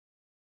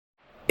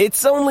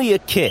It's only a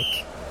kick,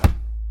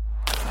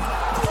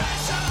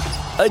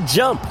 a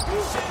jump,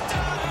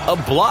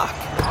 a block.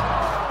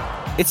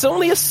 It's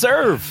only a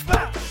serve.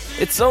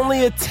 It's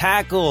only a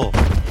tackle,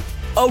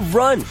 a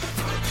run.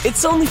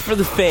 It's only for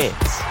the fans.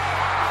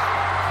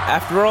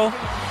 After all,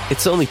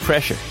 it's only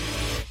pressure.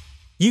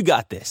 You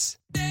got this.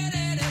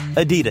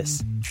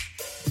 Adidas.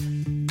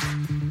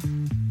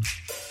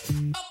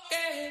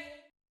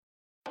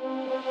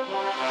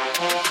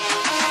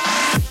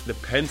 The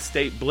Penn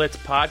State Blitz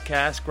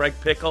podcast. Greg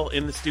Pickle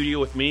in the studio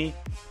with me,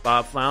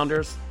 Bob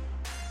Flounders.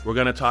 We're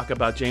going to talk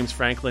about James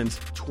Franklin's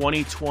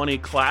 2020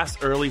 class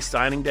early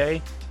signing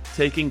day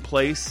taking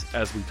place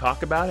as we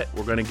talk about it.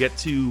 We're going to get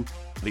to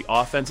the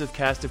offensive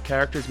cast of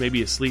characters,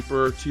 maybe a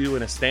sleeper or two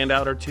and a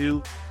standout or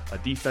two, a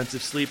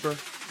defensive sleeper,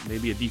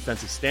 maybe a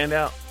defensive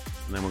standout,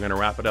 and then we're going to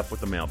wrap it up with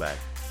the mailbag.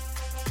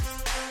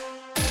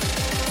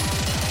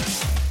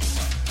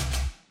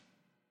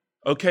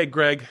 Okay,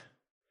 Greg,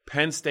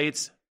 Penn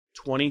State's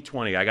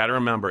 2020. I got to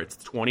remember, it's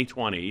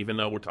 2020, even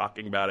though we're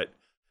talking about it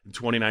in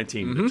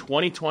 2019. Mm-hmm. The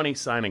 2020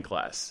 signing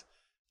class.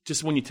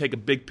 Just when you take a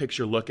big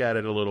picture look at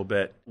it a little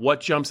bit,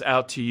 what jumps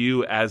out to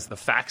you as the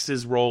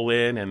faxes roll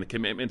in and the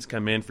commitments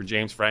come in for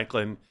James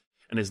Franklin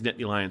and his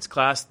Nittany Lions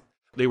class?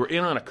 They were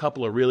in on a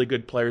couple of really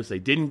good players they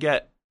didn't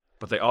get,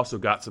 but they also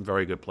got some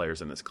very good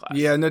players in this class.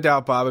 Yeah, no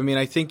doubt, Bob. I mean,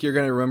 I think you're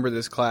going to remember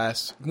this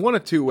class one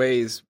of two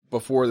ways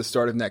before the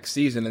start of next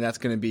season, and that's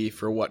going to be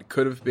for what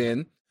could have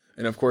been.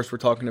 And, of course, we're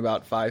talking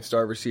about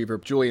five-star receiver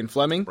Julian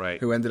Fleming, right,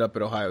 who ended up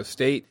at Ohio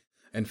State,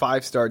 and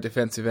five-star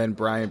defensive end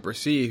Brian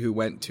Bresee, who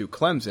went to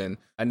Clemson.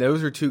 And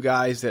those are two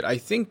guys that I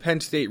think Penn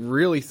State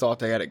really thought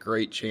they had a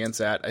great chance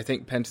at. I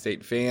think Penn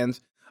State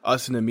fans,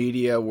 us in the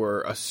media,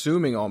 were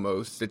assuming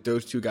almost that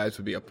those two guys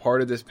would be a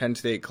part of this Penn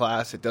State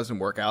class. It doesn't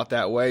work out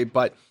that way.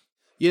 But,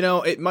 you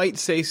know, it might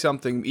say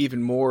something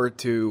even more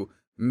to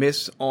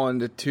miss on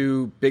the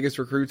two biggest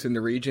recruits in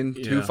the region,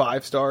 two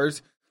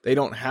five-stars. They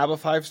don't have a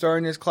five-star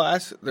in this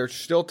class. They're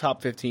still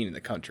top 15 in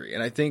the country.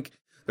 And I think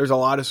there's a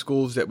lot of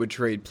schools that would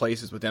trade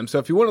places with them. So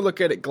if you want to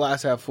look at it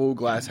glass half full,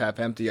 glass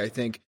half empty, I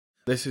think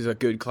this is a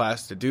good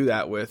class to do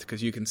that with,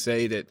 because you can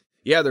say that,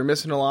 yeah, they're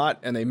missing a lot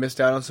and they missed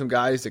out on some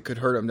guys that could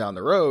hurt them down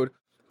the road,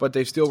 but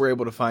they still were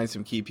able to find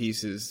some key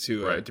pieces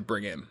to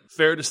bring in.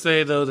 Fair to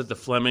say, though, that the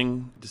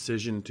Fleming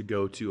decision to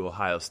go to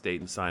Ohio State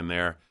and sign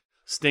there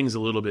stings a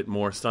little bit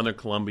more. Southern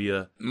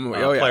Columbia,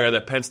 player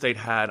that Penn State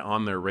had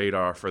on their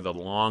radar for the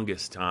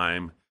longest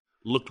time,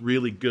 looked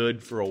really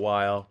good for a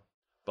while,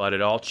 but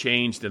it all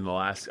changed in the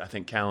last, I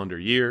think, calendar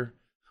year.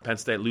 Penn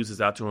State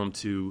loses out to him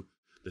to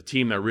the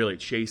team they're really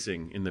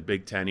chasing in the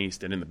Big Ten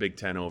East and in the Big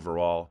Ten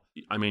overall.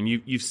 I mean,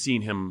 you've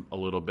seen him a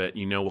little bit.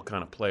 You know what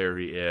kind of player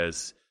he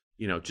is.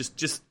 You know,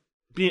 just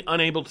being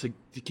unable to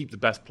keep the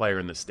best player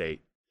in the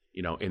state,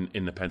 you know,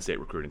 in the Penn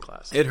State recruiting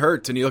class. It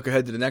hurts, and you look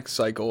ahead to the next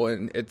cycle,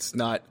 and it's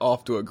not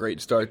off to a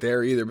great start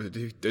there either,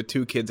 with the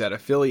two kids out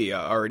of Philly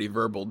already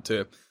verbaled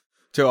to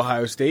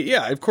Ohio State.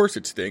 Yeah, of course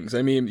it stings.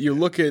 I mean, you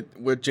look at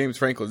what James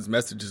Franklin's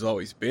message has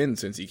always been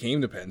since he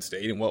came to Penn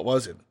State, and what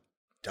was it?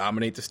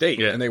 Dominate the state.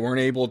 Yeah. And they weren't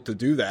able to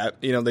do that.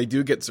 You know, they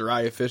do get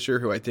Zariah Fisher,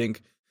 who I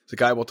think is a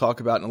guy we'll talk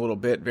about in a little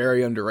bit,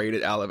 very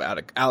underrated out of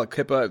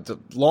Aliquippa. It's a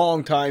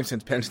long time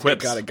since Penn State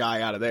got a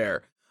guy out of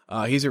there.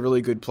 He's a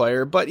really good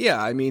player. But,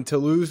 yeah, I mean, to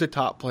lose the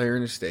top player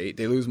in the state,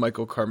 they lose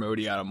Michael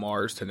Carmody out of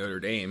Mars to Notre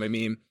Dame. I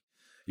mean,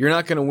 you're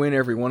not going to win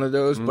every one of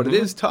those, but it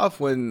is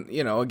tough when,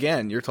 you know,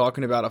 again, you're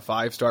talking about a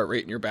five-star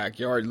right in your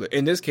backyard.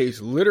 In this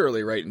case,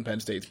 literally right in Penn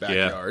State's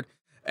backyard. Yeah.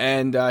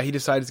 And he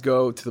decides to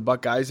go to the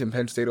Buckeyes, and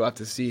Penn State will have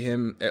to see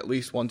him at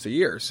least once a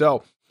year.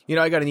 So, you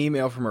know, I got an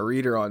email from a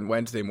reader on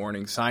Wednesday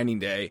morning, signing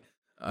day,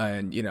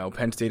 and, you know,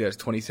 Penn State has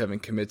 27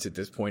 commits at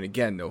this point.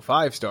 Again, no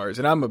five stars.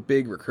 And I'm a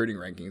big recruiting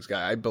rankings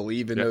guy. I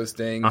believe in those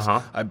things.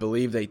 I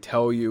believe they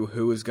tell you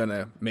who is going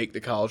to make the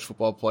college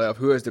football playoff,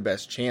 who has the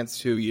best chance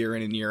to year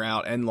in and year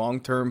out and long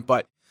term.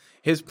 But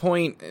his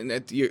point, and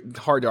it's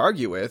hard to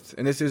argue with,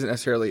 and this isn't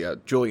necessarily a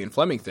Julian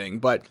Fleming thing,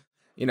 but,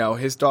 you know,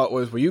 his thought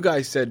was, well, you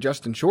guys said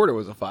Justin Shorter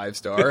was a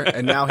five-star,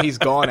 and now he's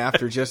gone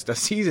after just a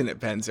season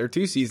at Penn State, or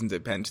 2 seasons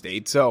at Penn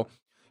State. So,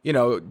 you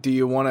know, do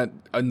you want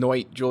to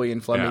anoint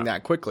Julian Fleming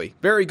that quickly?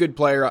 Very good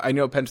player. I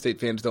know Penn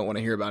State fans don't want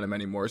to hear about him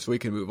anymore, so we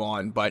can move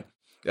on. But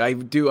I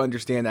do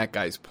understand that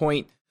guy's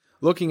point.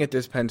 Looking at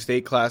this Penn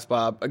State class,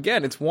 Bob,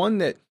 again, it's one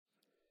that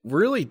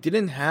really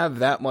didn't have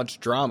that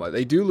much drama.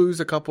 They do lose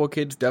a couple of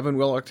kids. Devin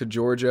Willock to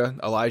Georgia.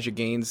 Elijah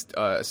Gaines,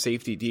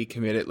 safety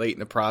decommitted late in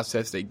the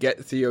process. They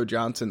get Theo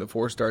Johnson, the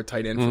 4-star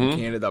tight end from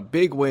Canada.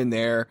 Big win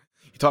there.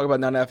 You talk about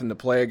not having to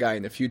play a guy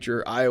in the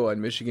future. Iowa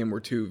and Michigan were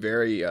two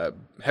very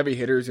heavy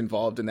hitters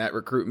involved in that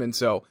recruitment.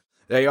 So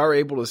they are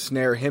able to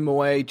snare him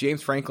away.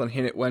 James Franklin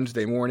hit it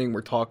Wednesday morning.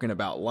 We're talking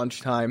about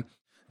lunchtime.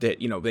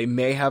 That, you know, they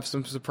may have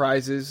some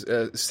surprises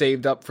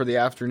saved up for the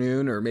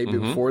afternoon, or maybe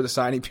before the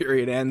signing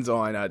period ends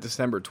on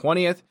December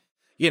 20th.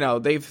 You know,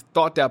 they've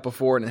thought that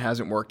before and it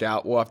hasn't worked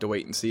out. We'll have to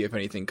wait and see if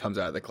anything comes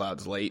out of the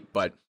clouds late.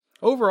 But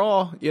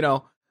overall, you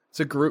know, it's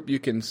a group you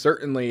can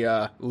certainly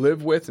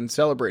live with and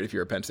celebrate if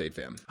you're a Penn State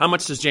fan. How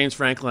much does James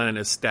Franklin and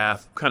his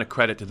staff kind of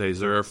credit do they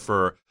deserve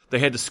for they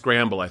had to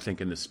scramble, I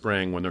think, in the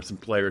spring when there's some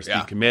players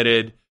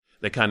decommitted.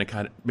 They kind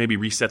of maybe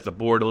reset the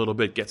board a little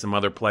bit, get some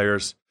other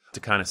players to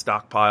kind of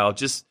stockpile.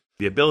 Just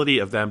the ability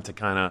of them to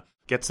kind of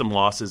get some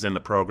losses in the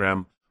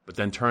program, but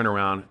then turn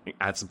around and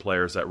add some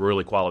players that were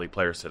really quality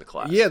players to the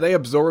class. Yeah, they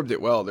absorbed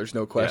it well. There's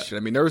no question.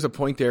 I mean, there was a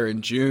point there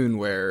in June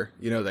where,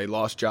 they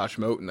lost Josh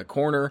Mote in the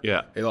corner.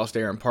 Yeah. They lost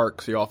Aaron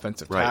Parks, the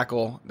offensive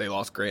tackle. They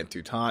lost Grant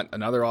Toutant,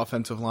 another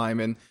offensive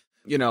lineman.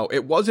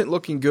 It wasn't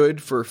looking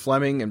good for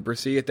Fleming and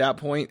Bresee at that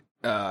point.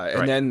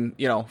 And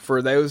then,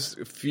 for those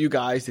few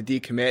guys to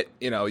decommit,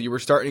 you were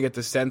starting to get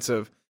the sense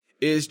of,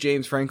 is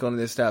James Franklin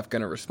and his staff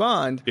going to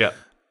respond? Yeah.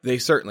 They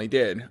certainly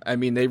did. I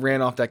mean, they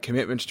ran off that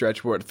commitment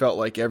stretch where it felt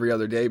like every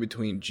other day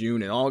between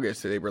June and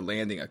August that they were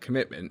landing a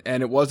commitment.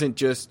 And it wasn't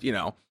just,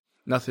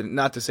 nothing,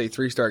 not to say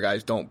 3-star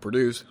guys don't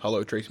produce.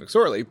 Hello, Trace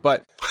McSorley.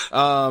 But,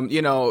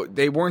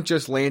 they weren't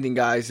just landing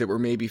guys that were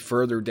maybe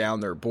further down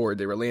their board.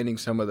 They were landing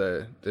some of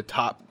the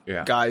top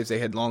guys they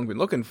had long been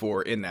looking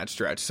for in that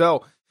stretch.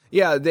 So,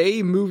 yeah,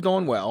 they moved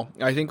on well.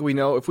 I think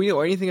if we know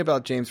anything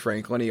about James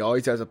Franklin, he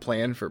always has a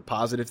plan for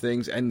positive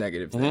things and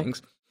negative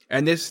things.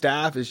 And this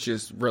staff is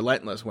just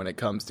relentless when it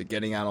comes to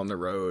getting out on the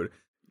road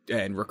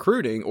and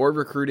recruiting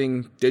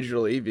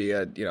digitally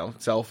via,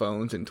 cell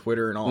phones and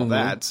Twitter and all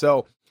that.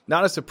 So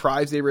not a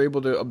surprise they were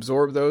able to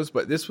absorb those,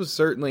 but this was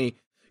certainly,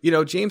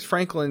 James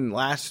Franklin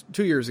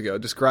 2 years ago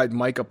described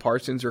Micah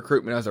Parsons'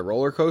 recruitment as a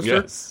roller coaster.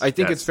 Yes, I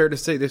think it's fair to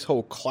say this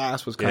whole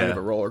class was kind of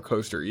a roller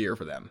coaster year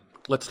for them.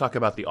 Let's talk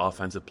about the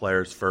offensive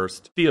players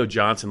first. Theo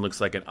Johnson looks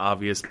like an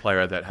obvious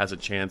player that has a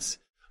chance.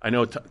 I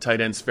know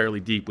tight end's fairly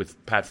deep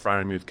with Pat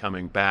Freiermuth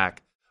coming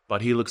back,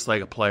 but he looks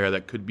like a player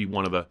that could be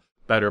one of the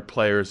better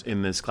players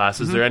in this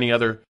class. Is there any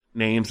other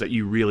names that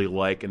you really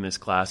like in this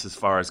class as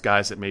far as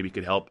guys that maybe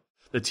could help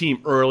the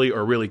team early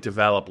or really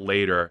develop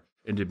later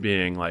into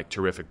being like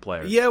terrific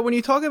players? Yeah, when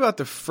you talk about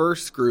the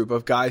first group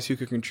of guys who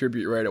could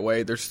contribute right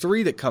away, there's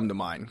 3 that come to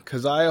mind.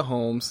 Keziah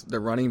Holmes,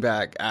 the running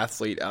back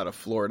athlete out of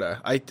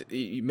Florida.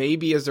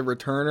 Maybe as a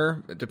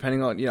returner,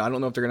 depending on, I don't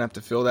know if they're going to have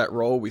to fill that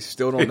role. We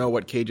still don't know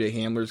what KJ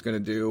Hamler's going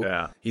to do.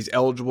 Yeah. He's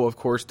eligible, of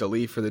course, to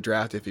leave for the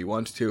draft if he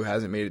wants to.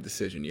 Hasn't made a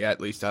decision yet,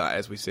 at least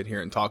as we sit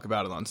here and talk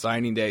about it on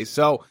signing day.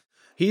 So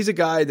he's a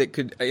guy that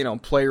could,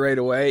 play right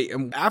away.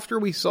 And after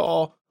we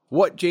saw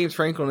what James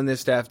Franklin and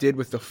his staff did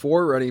with the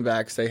 4 running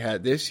backs they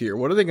had this year,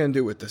 what are they going to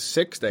do with the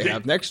 6 they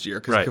have next year?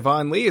 Because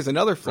Kevon Lee is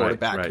another Florida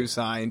back who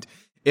signed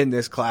in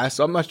this class.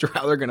 So I'm not sure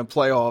how they're going to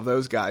play all of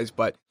those guys,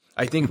 but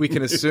I think we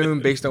can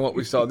assume, based on what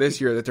we saw this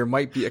year, that there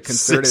might be a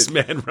concerted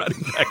 6-man running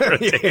back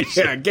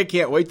rotation. I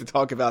can't wait to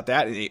talk about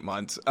that in 8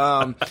 months.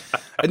 And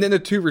then the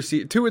two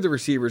of the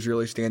receivers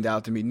really stand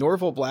out to me.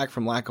 Norval Black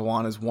from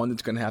Lackawanna is one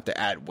that's going to have to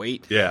add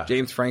weight. Yeah.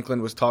 James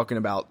Franklin was talking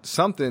about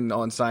something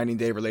on signing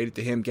day related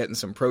to him getting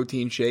some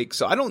protein shakes.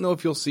 So I don't know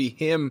if you'll see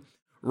him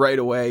right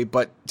away,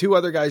 but 2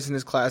 other guys in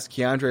this class,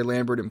 Keandre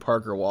Lambert and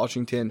Parker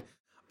Washington.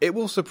 It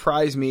will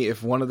surprise me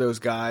if one of those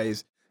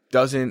guys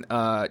doesn't,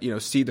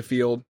 see the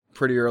field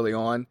pretty early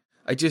on.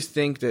 I just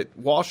think that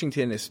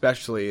Washington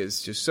especially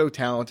is just so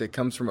talented,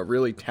 comes from a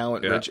really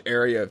talent-rich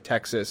area of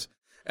Texas,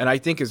 and I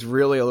think is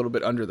really a little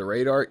bit under the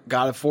radar.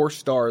 Got a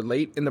 4-star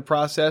late in the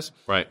process.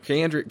 Right.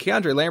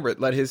 Keandre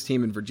Lambert led his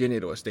team in Virginia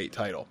to a state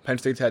title. Penn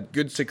State's had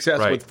good success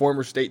with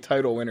former state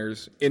title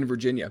winners in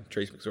Virginia.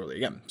 Trace McSorley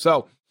again.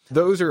 So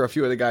those are a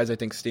few of the guys I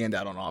think stand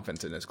out on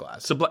offense in this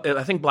class. So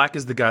I think Black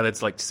is the guy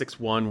that's like 6'1",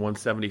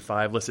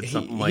 175, listed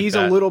something like that. He's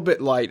a little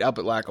bit light up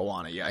at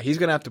Lackawanna, yeah. He's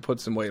going to have to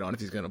put some weight on if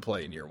he's going to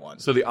play in year 1.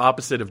 So the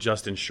opposite of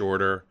Justin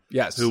Shorter,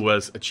 who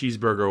was a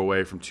cheeseburger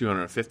away from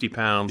 250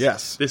 pounds.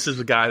 Yes. This is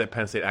the guy that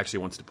Penn State actually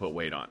wants to put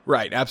weight on.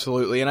 Right,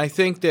 absolutely. And I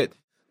think that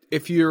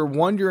if you're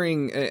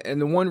wondering,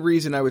 and the one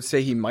reason I would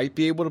say he might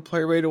be able to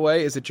play right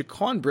away is that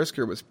Jaquan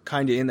Brisker was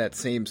kind of in that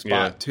same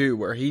spot too,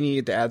 where he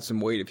needed to add some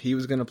weight if he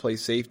was going to play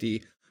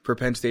safety for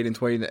Penn State in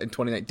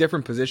 29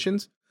 different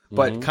positions,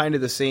 but kind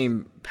of the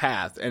same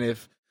path. And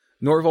if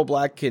Norval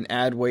Black can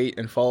add weight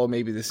and follow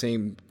maybe the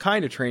same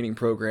kind of training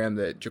program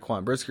that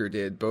Jaquan Brisker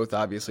did, both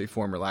obviously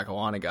former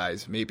Lackawanna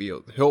guys, maybe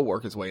he'll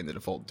work his way into the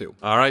fold too.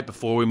 All right,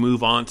 before we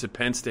move on to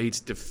Penn State's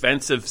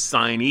defensive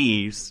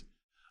signees,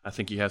 I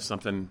think you have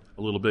a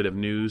little bit of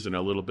news and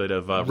a little bit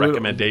of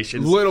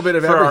recommendations. A little bit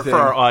of for everything. For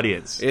our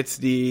audience. It's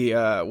the,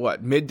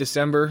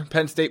 mid-December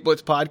Penn State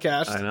Blitz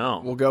podcast. I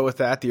know. We'll go with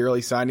that, the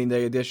early signing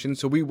day edition.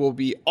 So we will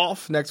be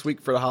off next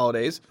week for the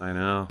holidays. I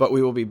know. But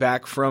we will be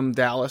back from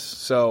Dallas.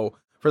 So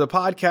for the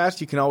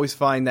podcast, you can always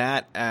find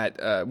that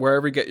at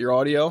wherever you get your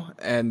audio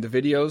and the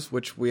videos,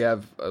 which we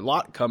have a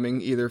lot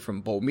coming either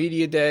from Bowl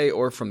Media Day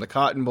or from the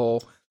Cotton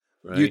Bowl,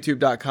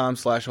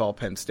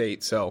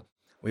 youtube.com/allpennstate. So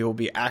we will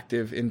be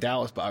active in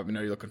Dallas, Bob. I know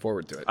you're looking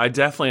forward to it. I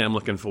definitely am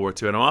looking forward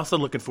to it. I'm also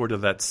looking forward to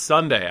that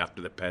Sunday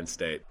after the Penn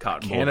State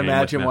Cotton Bowl. Can't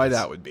imagine why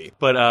that would be.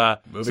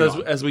 But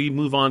as we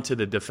move on to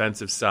the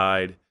defensive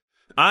side,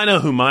 I know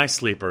who my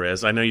sleeper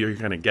is. I know you're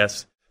going to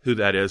guess who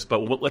that is.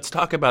 But let's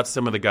talk about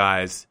some of the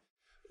guys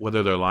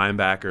whether they're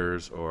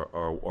linebackers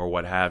or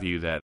what have you,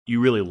 that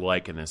you really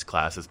like in this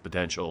class as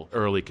potential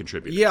early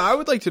contributors? Yeah, I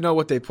would like to know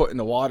what they put in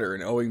the water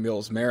in Owings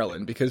Mills,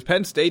 Maryland, because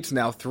Penn State's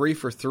now 3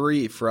 for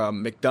 3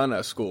 from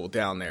McDonough School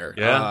down there.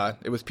 Yeah.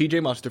 It was P.J.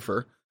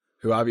 Mustipher,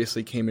 who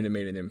obviously came in and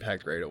made an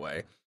impact right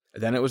away.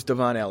 Then it was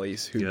Devon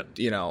Ellis, who,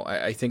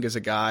 I think is a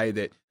guy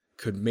that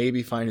could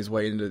maybe find his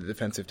way into the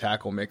defensive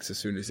tackle mix as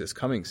soon as this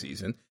coming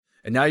season.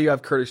 And now you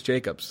have Curtis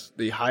Jacobs,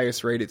 the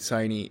highest-rated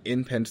signee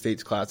in Penn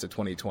State's class of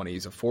 2020.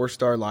 He's a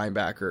 4-star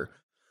linebacker.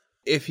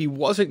 If he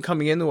wasn't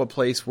coming into a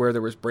place where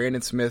there was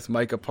Brandon Smith,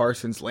 Micah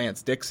Parsons,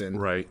 Lance Dixon,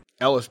 right,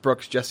 Ellis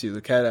Brooks, Jesse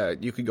Luketa,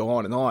 you could go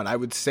on and on, I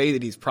would say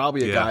that he's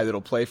probably a guy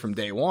that'll play from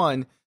day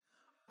one.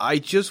 I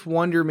just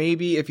wonder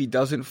maybe if he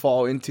doesn't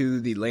fall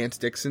into the Lance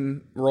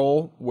Dixon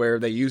role where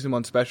they use him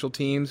on special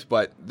teams,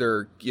 but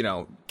they're,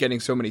 getting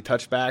so many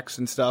touchbacks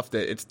and stuff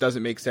that it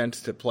doesn't make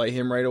sense to play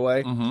him right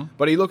away. Mm-hmm.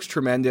 But he looks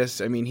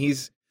tremendous. I mean,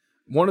 he's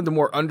one of the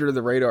more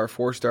under-the-radar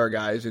 4-star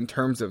guys in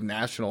terms of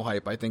national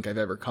hype I think I've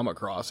ever come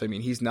across. I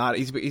mean, he's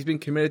been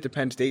committed to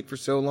Penn State for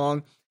so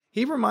long.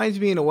 He reminds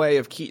me in a way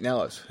of Keaton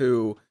Ellis,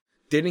 who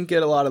didn't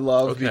get a lot of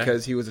love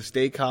because he was a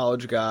state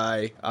college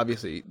guy.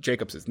 Obviously,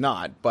 Jacobs is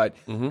not, but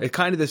it's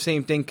kind of the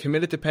same thing.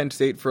 Committed to Penn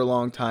State for a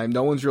long time.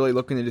 No one's really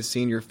looking at his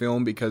senior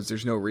film because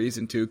there's no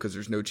reason to, because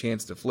there's no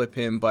chance to flip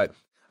him. But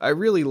I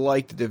really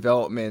like the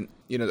development,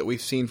 that we've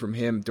seen from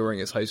him during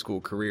his high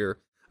school career.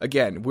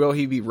 Again, will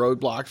he be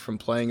roadblocked from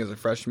playing as a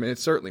freshman?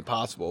 It's certainly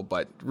possible,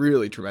 but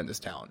really tremendous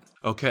talent.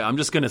 Okay, I'm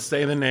just going to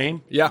say the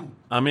name. Yeah.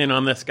 I'm in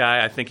on this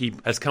guy. I think he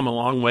has come a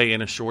long way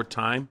in a short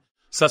time.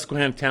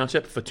 Susquehanna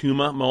Township,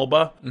 Fatuma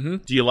Mulba. Mm-hmm.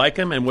 Do you like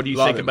him, and what do you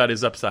think about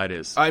his upside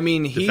is? I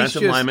mean, he's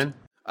defensive lineman.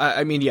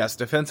 Yes,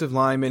 defensive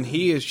lineman.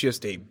 He is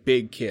just a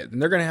big kid, and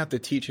they're going to have to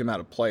teach him how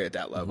to play at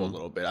that level a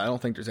little bit. I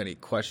don't think there's any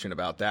question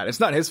about that. It's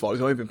not his fault.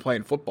 He's only been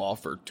playing football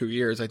for 2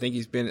 years. I think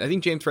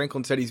James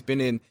Franklin said he's been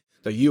in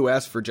the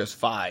U.S. for just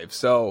 5.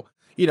 So,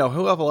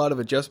 he'll have a lot of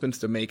adjustments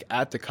to make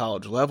at the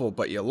college level,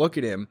 but you look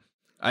at him,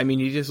 I mean,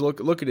 you just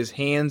look at his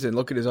hands and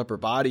look at his upper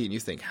body, and you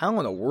think, how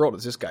in the world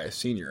is this guy a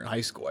senior in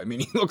high school? I mean,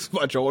 he looks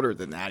much older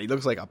than that. He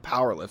looks like a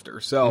power lifter.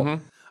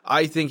 So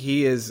I think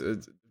he is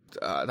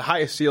the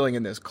highest ceiling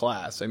in this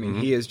class. I mean,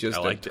 he is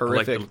just terrific.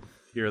 I like to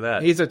hear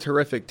that. He's a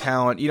terrific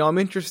talent. I'm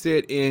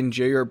interested in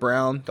J.R.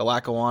 Brown, the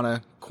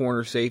Lackawanna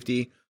corner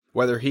safety,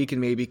 whether he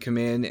can maybe come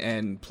in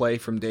and play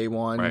from day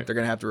one. Right. They're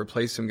going to have to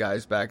replace some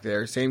guys back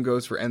there. Same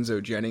goes for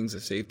Enzo Jennings, a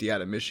safety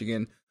out of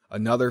Michigan,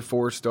 another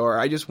 4-star.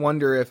 I just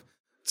wonder if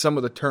some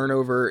of the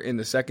turnover in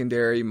the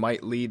secondary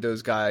might lead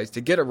those guys to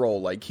get a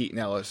role like Keaton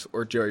Ellis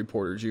or Joey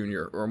Porter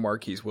Jr. or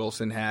Marquise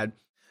Wilson had.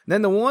 And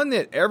then the one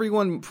that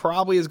everyone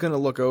probably is going to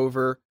look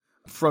over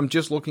from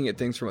just looking at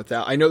things from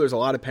I know there's a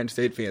lot of Penn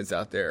State fans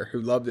out there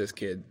who love this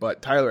kid,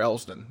 but Tyler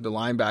Elston, the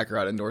linebacker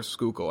out of North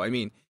Schuylkill, I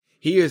mean,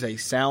 he is a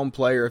sound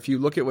player. If you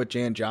look at what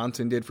Jan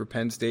Johnson did for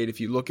Penn State, if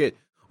you look at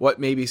what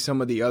maybe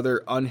some of the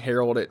other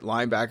unheralded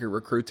linebacker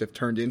recruits have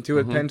turned into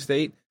at Penn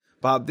State,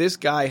 Bob, this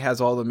guy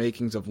has all the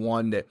makings of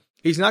one that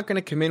he's not going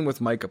to come in with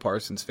Micah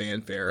Parsons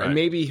fanfare, and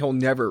maybe he'll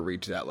never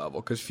reach that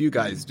level because few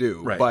guys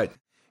do. Right. But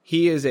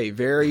he is a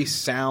very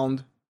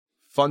sound,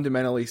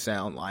 fundamentally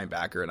sound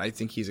linebacker, and I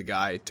think he's a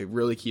guy to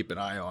really keep an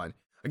eye on.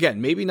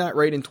 Again, maybe not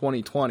right in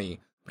 2020,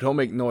 but he'll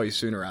make noise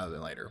sooner rather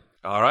than later.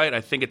 All right,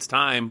 I think it's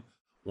time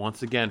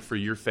once again for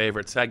your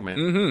favorite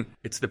segment.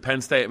 It's the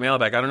Penn State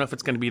mailbag. I don't know if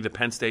it's going to be the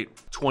Penn State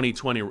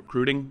 2020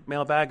 recruiting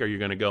mailbag or you're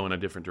going to go in a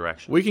different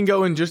direction. We can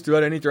go in just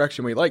about any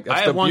direction we like.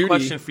 I have one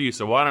question for you,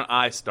 so why don't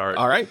I start?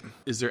 All right.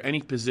 Is there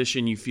any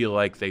position you feel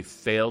like they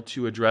failed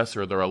to address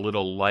or they're a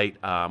little light?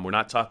 We're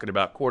not talking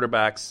about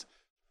quarterbacks.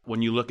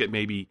 When you look at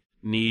maybe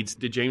needs,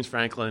 did James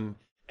Franklin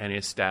and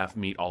his staff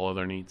meet all of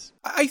their needs?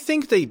 I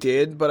think they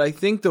did, but I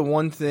think the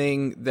one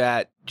thing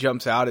that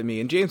jumps out at me,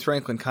 and James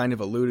Franklin kind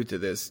of alluded to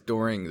this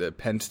during the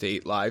Penn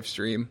State live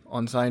stream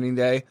on signing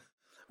day,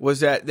 was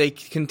that they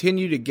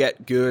continue to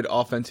get good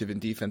offensive and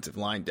defensive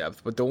line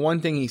depth. But the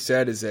one thing he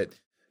said is that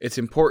it's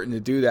important to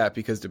do that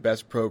because the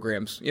best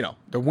programs,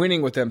 the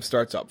winning with them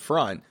starts up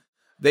front.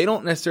 They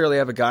don't necessarily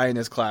have a guy in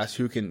this class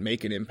who can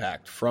make an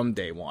impact from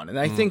day one. And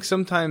I think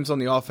sometimes on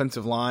the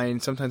offensive line,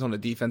 sometimes on the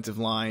defensive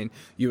line,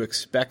 you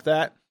expect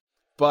that.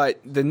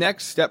 But the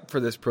next step for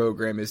this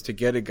program is to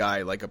get a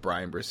guy like a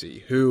Brian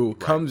Bresee who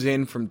comes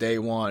in from day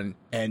one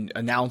and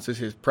announces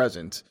his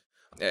presence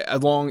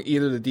along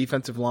either the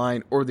defensive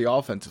line or the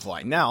offensive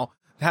line. Now,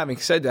 having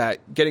said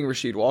that, getting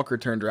Rasheed Walker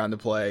turned around to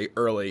play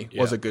early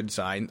was a good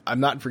sign.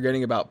 I'm not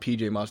forgetting about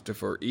P.J.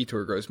 Mustipher or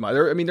Yetur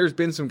Grossmire. I mean, there's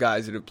been some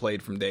guys that have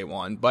played from day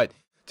one, but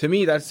to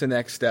me, that's the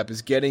next step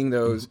is getting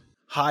those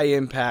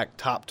high-impact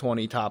top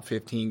 20, top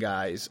 15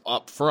 guys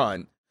up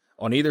front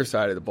on either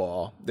side of the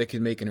ball that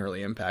can make an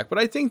early impact. But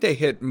I think they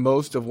hit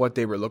most of what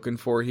they were looking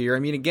for here. I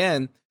mean,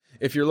 again,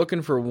 if you're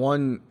looking for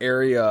one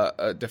area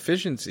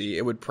deficiency,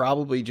 it would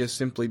probably just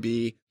simply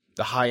be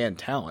the high-end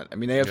talent. I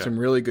mean, they have some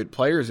really good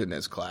players in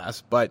this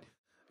class, but,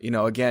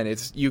 again,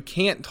 you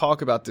can't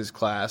talk about this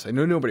class. I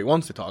know nobody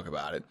wants to talk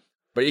about it,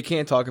 but you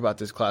can't talk about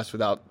this class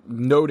without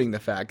noting the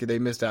fact that they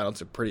missed out on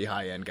some pretty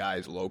high-end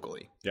guys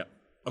locally. Yeah.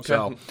 Okay.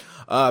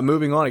 So,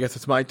 moving on, I guess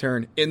it's my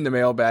turn in the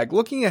mailbag.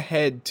 Looking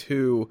ahead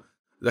to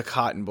the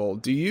Cotton Bowl,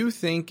 do you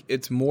think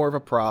it's more of a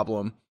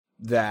problem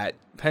that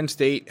Penn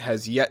State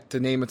has yet to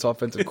name its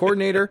offensive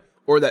coordinator,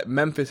 or that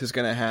Memphis is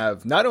going to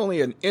have not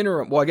only an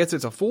interim, well, I guess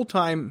it's a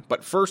full-time,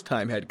 but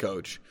first-time head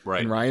coach,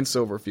 right, in Ryan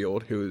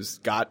Silverfield, who's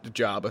got the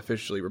job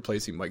officially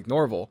replacing Mike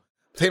Norvell,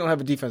 but they don't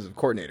have a defensive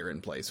coordinator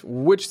in place?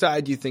 Which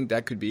side do you think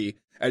that could be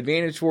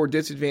advantage for,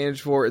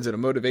 disadvantage for? Is it a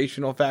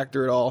motivational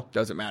factor at all?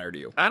 Doesn't matter to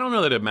you? I don't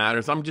know that it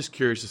matters. I'm just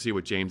curious to see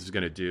what James is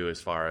going to do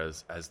as far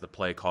as the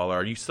play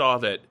caller. You saw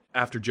that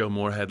after Joe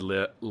Moorhead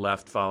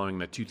left following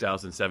the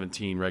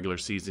 2017 regular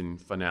season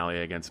finale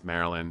against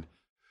Maryland,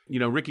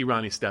 Ricky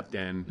Ronnie stepped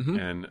in,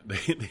 and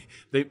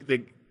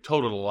they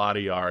totaled a lot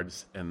of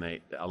yards and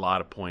a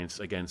lot of points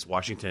against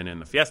Washington in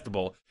the Fiesta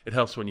Bowl. It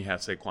helps when you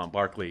have Saquon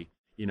Barkley,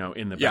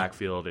 in the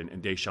backfield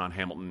and Deshaun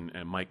Hamilton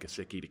and Mike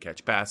Gesicki to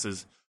catch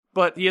passes.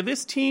 But,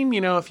 this team,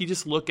 if you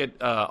just look at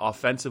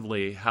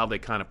offensively how they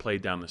kind of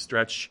played down the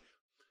stretch,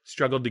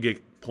 struggled to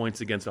get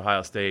points against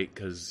Ohio State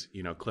because,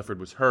 Clifford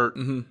was hurt,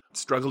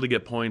 struggled to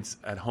get points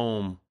at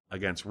home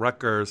against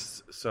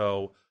Rutgers.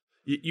 So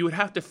you would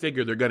have to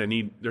figure they're going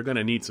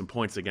to need some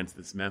points against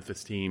this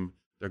Memphis team.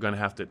 They're going to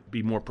have to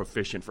be more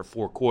proficient for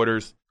 4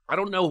 quarters. I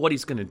don't know what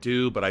he's going to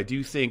do, but I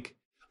do think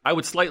I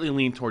would slightly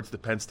lean towards the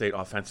Penn State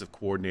offensive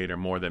coordinator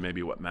more than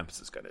maybe what Memphis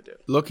is going to do.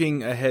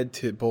 Looking ahead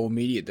to Bowl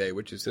Media Day,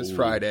 which is this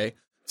Friday.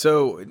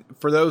 So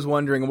for those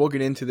wondering, we'll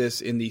get into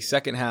this in the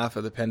second half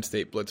of the Penn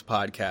State Blitz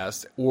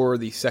podcast, or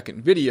the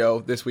second video,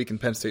 This Week in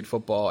Penn State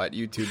Football, at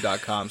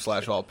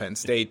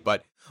youtube.com/allpennstate.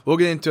 But we'll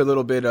get into a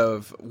little bit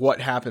of what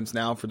happens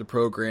now for the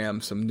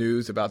program, some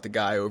news about the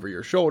guy over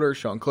your shoulder,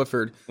 Sean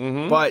Clifford.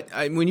 But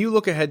when you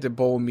look ahead to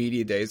Bowl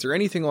Media Day, is there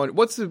anything on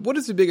what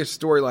is the biggest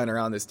storyline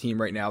around this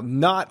team right now?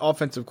 Not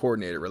offensive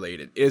coordinator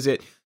related. Is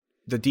it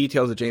the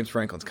details of James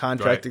Franklin's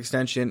contract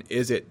extension?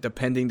 Is it the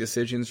pending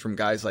decisions from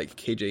guys like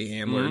KJ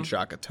Hamler and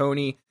Shaka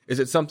Toney? Is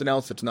it something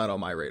else that's not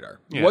on my radar?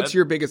 What's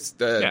your biggest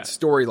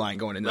storyline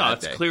going into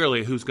that day? It's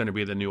clearly who's going to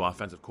be the new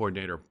offensive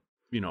coordinator,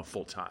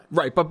 full time.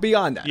 Right, but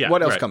beyond that,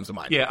 what else comes to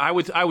mind? Yeah, I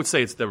would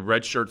say it's the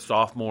redshirt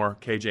sophomore,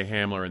 KJ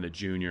Hamler, and the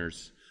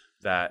juniors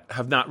that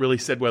have not really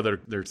said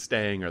whether they're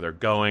staying or they're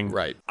going.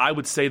 Right. I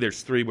would say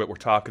there's 3 what we're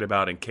talking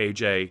about in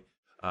KJ.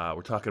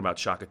 We're talking about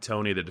Shaka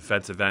Toney, the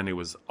defensive end who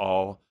was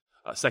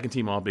second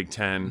team All Big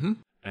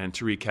Ten, and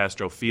Tariq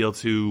Castro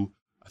Fields, who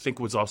I think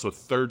was also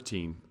third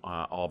team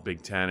All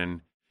Big Ten, and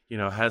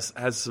has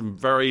some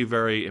very,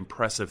 very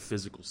impressive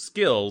physical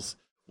skills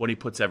when he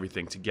puts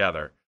everything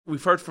together.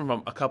 We've heard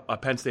from a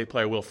Penn State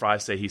player, Will Fry,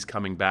 say he's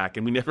coming back,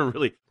 and we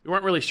weren't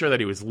really sure that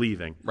he was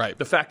leaving. Right.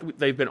 The fact that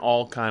they've been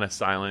all kind of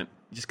silent,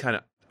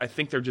 I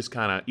think they're just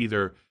kind of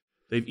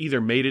they've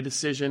either made a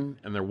decision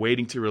and they're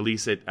waiting to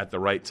release it at the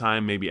right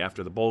time, maybe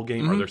after the bowl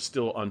game, or they're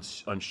still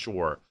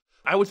unsure.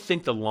 I would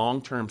think the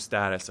long-term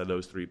status of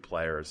those 3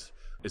 players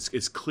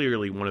is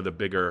clearly one of the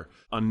bigger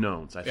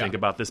unknowns, I think,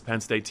 about this Penn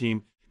State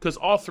team, because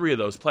all 3 of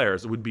those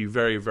players would be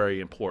very,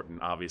 very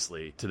important,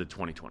 obviously, to the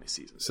 2020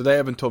 season. So they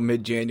have until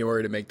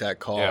mid-January to make that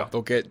call. Yeah.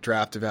 They'll get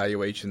draft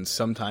evaluations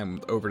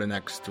sometime over the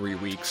next 3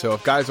 weeks. So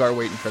if guys are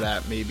waiting for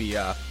that, maybe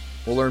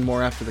we'll learn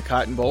more after the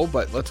Cotton Bowl.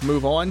 But let's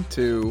move on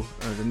to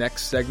the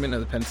next segment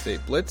of the Penn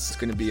State Blitz. It's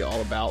going to be all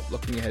about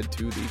looking ahead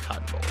to the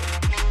Cotton Bowl.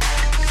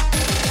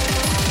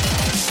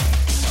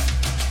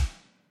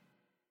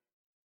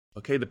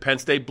 Okay, the Penn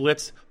State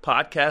Blitz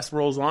podcast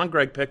rolls on.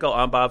 Greg Pickle,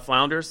 I'm Bob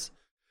Flounders.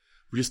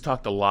 We just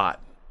talked a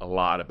lot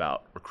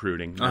about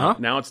recruiting.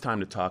 Now it's time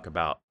to talk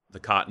about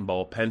the Cotton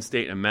Bowl. Penn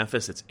State and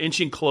Memphis, it's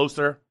inching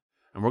closer.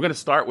 And we're going to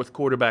start with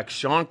quarterback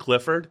Sean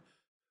Clifford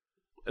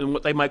and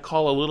what they might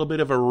call a little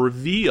bit of a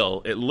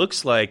reveal. It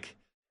looks like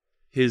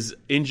his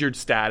injured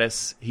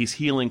status, he's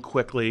healing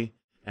quickly,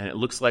 and it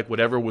looks like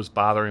whatever was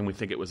bothering, we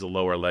think it was a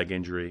lower leg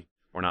injury.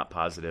 We're not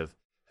positive.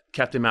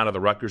 Kept him out of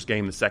the Rutgers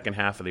game, the second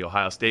half of the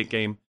Ohio State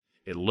game.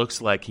 It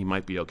looks like he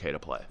might be okay to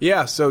play.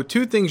 Yeah, so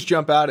 2 things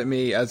jump out at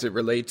me as it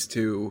relates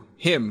to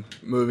him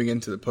moving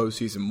into the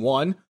postseason.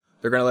 1,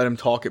 they're going to let him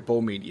talk at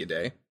Bowl Media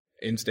Day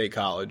in State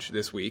College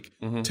this week.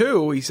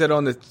 2, he said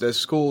on the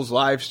school's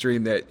live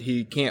stream that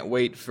he can't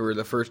wait for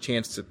the first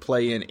chance to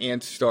play in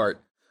and start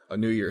a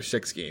New Year's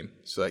Six game.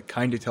 So that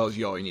kind of tells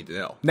you all you need to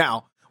know.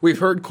 Now, we've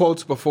heard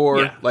quotes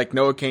before, like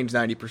Noah Cain's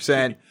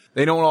 90%.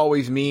 They don't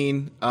always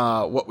mean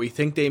what we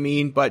think they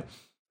mean, but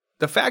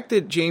the fact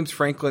that James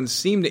Franklin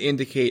seemed to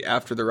indicate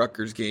after the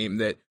Rutgers game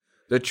that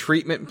the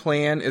treatment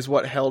plan is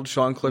what held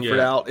Sean Clifford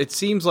out, it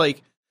seems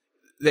like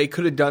they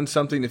could have done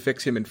something to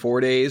fix him in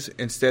 4 days.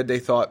 Instead, they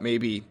thought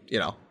maybe,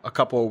 a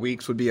couple of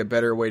weeks would be a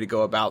better way to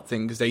go about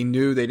things. They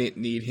knew they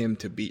didn't need him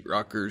to beat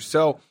Rutgers.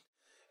 So,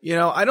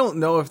 I don't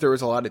know if there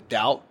was a lot of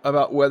doubt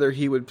about whether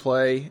he would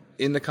play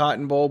in the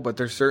Cotton Bowl, but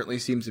there certainly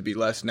seems to be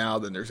less now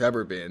than there's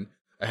ever been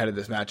ahead of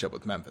this matchup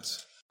with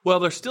Memphis. Well,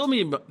 there still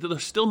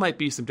might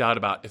be some doubt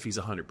about if he's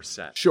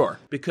 100%. Sure.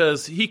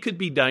 Because he could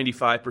be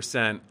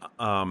 95%.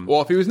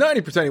 Well, if he was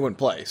 90%, he wouldn't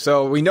play.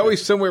 So we know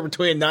he's somewhere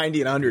between 90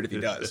 and 100 if he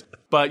does.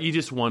 But you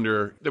just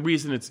wonder, the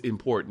reason it's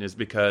important is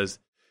because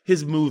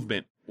his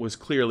movement was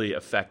clearly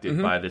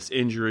affected by this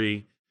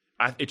injury.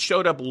 It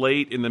showed up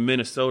late in the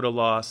Minnesota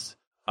loss,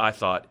 I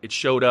thought. It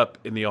showed up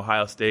in the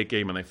Ohio State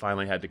game, and they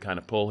finally had to kind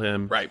of pull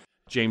him. Right.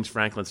 James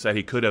Franklin said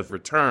he could have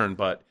returned,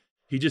 but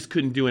he just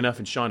couldn't do enough,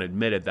 and Sean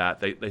admitted that.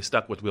 They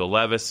stuck with Will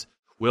Levis.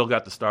 Will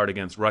got the start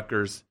against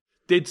Rutgers.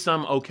 Did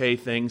some okay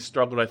things,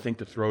 struggled, I think,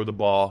 to throw the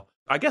ball.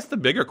 I guess the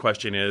bigger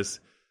question is,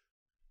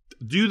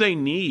 do they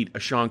need a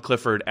Sean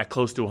Clifford at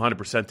close to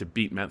 100% to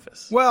beat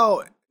Memphis?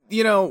 Well,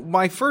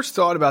 my first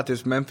thought about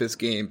this Memphis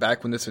game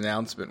back when this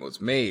announcement was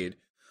made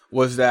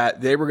was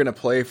that they were going to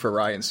play for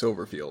Ryan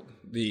Silverfield,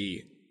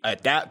 the,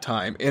 at that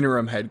time,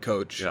 interim head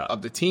coach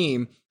of the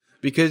team,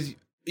 because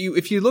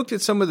if you looked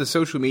at some of the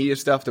social media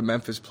stuff the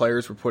Memphis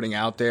players were putting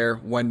out there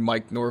when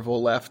Mike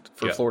Norvell left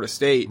for Florida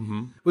State,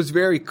 it was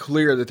very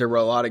clear that there were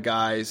a lot of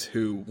guys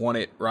who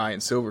wanted Ryan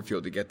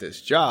Silverfield to get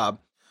this job.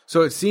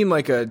 So it seemed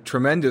like a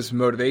tremendous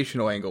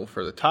motivational angle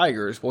for the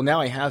Tigers. Well,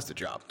 now he has the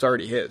job. It's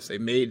already his. They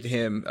made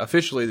him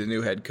officially the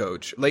new head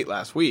coach late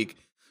last week.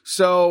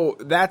 So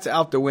that's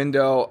out the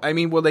window. I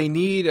mean, will they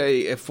need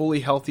a fully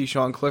healthy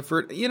Sean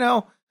Clifford?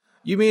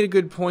 You made a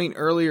good point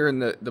earlier in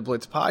the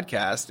Blitz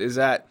podcast, is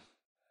that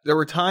there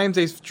were times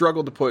they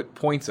struggled to put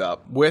points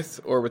up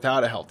with or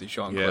without a healthy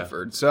Sean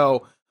Clifford.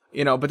 So,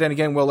 but then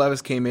again, Will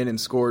Levis came in and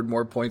scored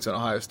more points on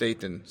Ohio State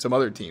than some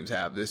other teams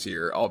have this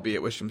year,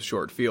 albeit with some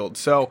short field.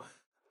 So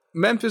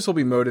Memphis will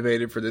be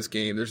motivated for this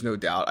game. There's no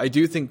doubt. I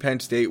do think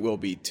Penn State will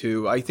be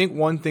too. I think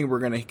one thing we're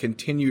going to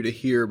continue to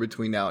hear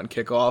between now and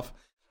kickoff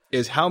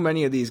is how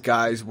many of these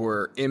guys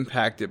were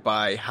impacted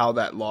by how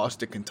that loss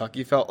to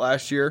Kentucky felt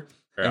last year.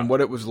 And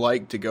what it was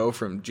like to go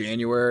from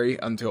January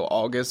until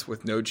August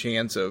with no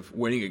chance of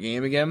winning a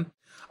game again.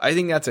 I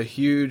think that's a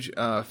huge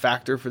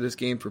factor for this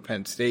game for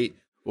Penn State.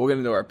 We'll get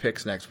into our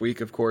picks next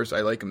week, of course.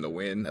 I like them to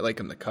win. I like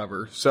them to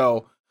cover.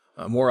 So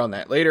more on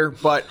that later.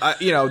 But,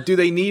 do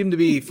they need him to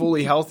be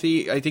fully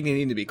healthy? I think they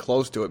need to be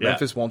close to it.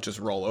 Memphis won't just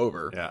roll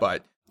over.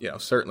 But,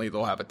 certainly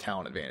they'll have a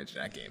talent advantage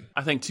in that game.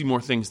 I think two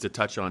more things to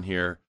touch on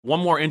here.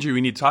 One more injury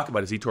we need to talk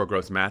about is Yetur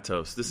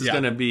Gross-Matos. This is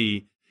going to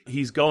be...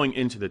 He's going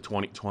into the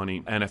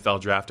 2020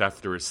 NFL draft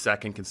after his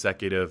second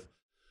consecutive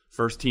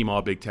first-team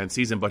All-Big Ten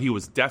season, but he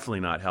was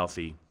definitely not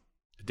healthy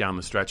down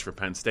the stretch for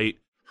Penn State.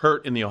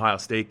 Hurt in the Ohio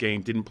State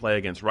game, didn't play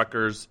against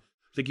Rutgers.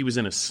 I think he was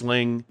in a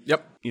sling.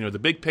 Yep. The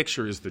big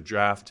picture is the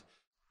draft.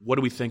 What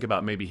do we think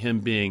about maybe him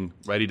being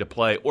ready to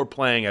play or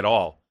playing at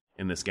all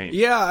in this game?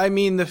 Yeah, I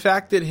mean, the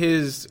fact that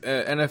his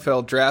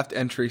NFL draft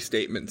entry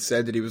statement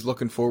said that he was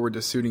looking forward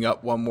to suiting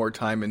up one more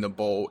time in the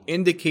bowl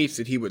indicates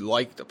that he would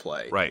like to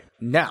play. Right.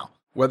 Now,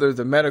 whether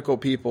the medical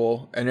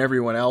people and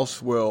everyone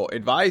else will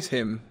advise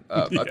him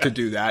to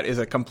do that is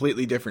a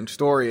completely different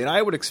story. And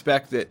I would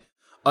expect that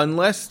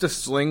unless the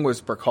sling was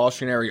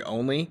precautionary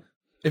only,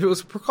 if it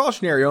was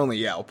precautionary only,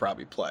 he'll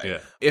probably play. Yeah.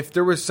 If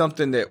there was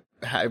something that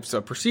has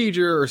a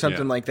procedure or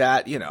something like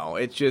that,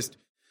 it's just,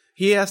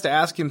 he has to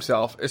ask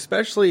himself,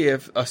 especially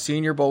if a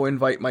Senior Bowl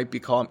invite might be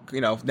called,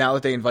 now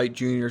that they invite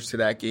juniors to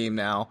that game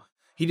now,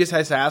 he just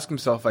has to ask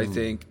himself, I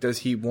think, does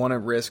he want to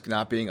risk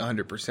not being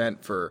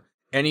 100% for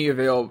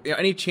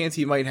any chance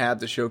he might have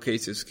to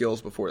showcase his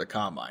skills before the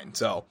combine?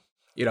 So,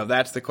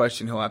 that's the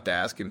question he'll have to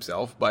ask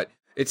himself. But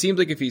it seems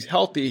like if he's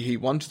healthy, he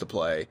wants to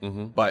play.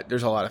 But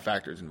there's a lot of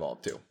factors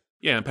involved too.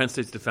 Yeah, and Penn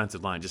State's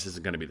defensive line just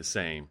isn't going to be the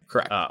same.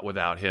 Correct.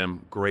 Without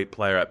him. Great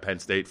player at Penn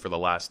State for the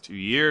last 2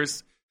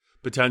 years.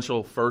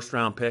 Potential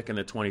first-round pick in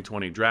the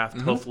 2020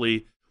 draft.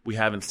 Hopefully, we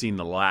haven't seen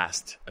the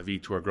last of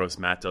Yetur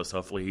Gross-Matos.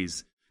 Hopefully,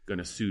 he's going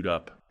to suit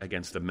up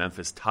against the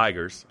Memphis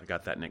Tigers. I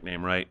got that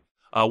nickname right.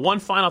 One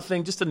final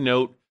thing, just a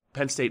note,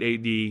 Penn State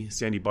AD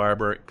Sandy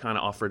Barber kind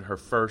of offered her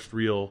first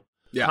real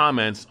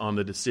comments on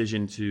the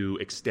decision to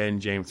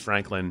extend James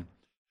Franklin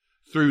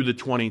through the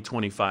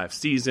 2025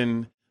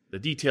 season. The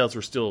details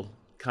we're still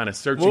kind of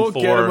searching for. We'll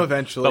get them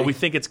eventually. But we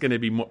think it's going to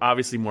be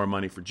obviously more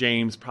money for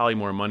James, probably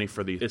more money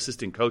for the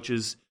assistant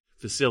coaches,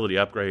 facility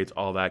upgrades,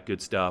 all that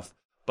good stuff.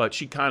 But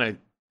she kind of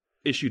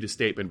issued a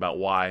statement about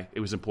why it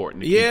was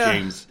important to keep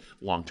James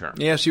long-term.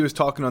 Yeah, she was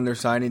talking on their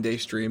signing day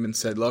stream and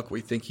said, look, we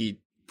think he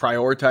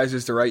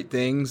prioritizes the right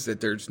things, that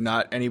there's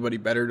not anybody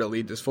better to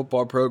lead this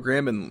football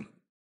program. And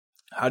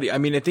I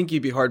think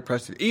you'd be hard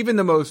pressed to, even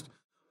the most,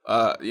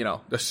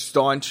 the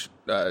staunch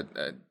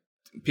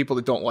people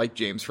that don't like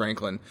James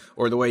Franklin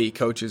or the way he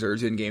coaches or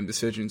his in-game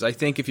decisions. I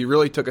think if you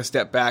really took a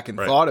step back and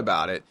thought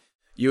about it,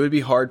 you would be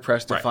hard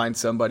pressed to find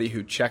somebody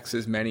who checks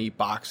as many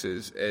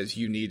boxes as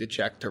you need to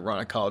check to run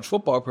a college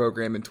football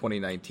program in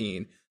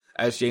 2019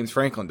 as James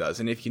Franklin does.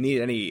 And if you need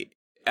any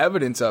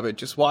evidence of it,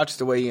 just watch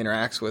the way he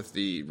interacts with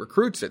the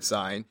recruits that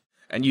sign,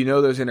 and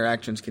those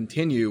interactions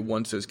continue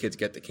once those kids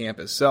get to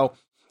campus. So,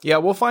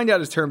 we'll find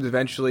out his terms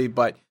eventually,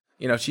 but,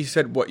 she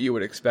said what you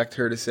would expect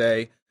her to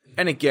say.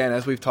 And again,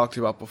 as we've talked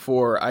about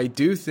before, I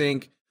do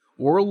think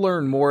we'll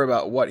learn more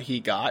about what he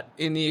got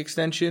in the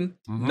extension,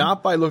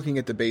 not by looking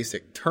at the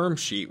basic term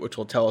sheet, which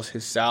will tell us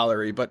his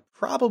salary, but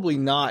probably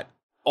not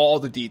all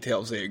the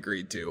details they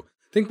agreed to.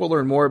 I think we'll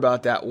learn more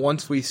about that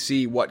once we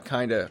see what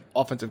kind of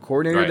offensive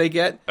coordinator they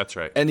get. That's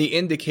right. And the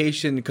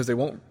indication, because they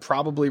won't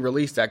probably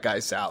release that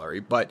guy's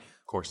salary, but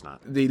course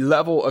not. The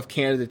level of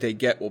candidate they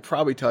get will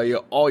probably tell you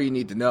all you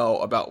need to know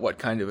about what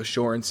kind of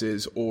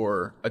assurances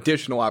or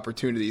additional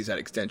opportunities that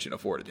extension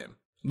afforded him.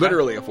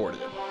 Literally afforded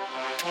him.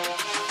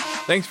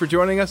 Thanks for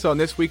joining us on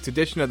this week's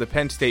edition of the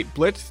Penn State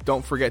Blitz.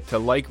 Don't forget to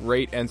like,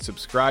 rate, and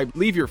subscribe.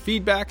 Leave your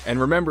feedback. And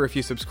remember, if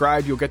you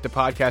subscribe, you'll get the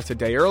podcast a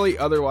day early.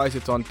 Otherwise,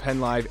 it's on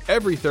Penn Live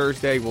every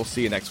Thursday. We'll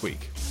see you next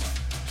week.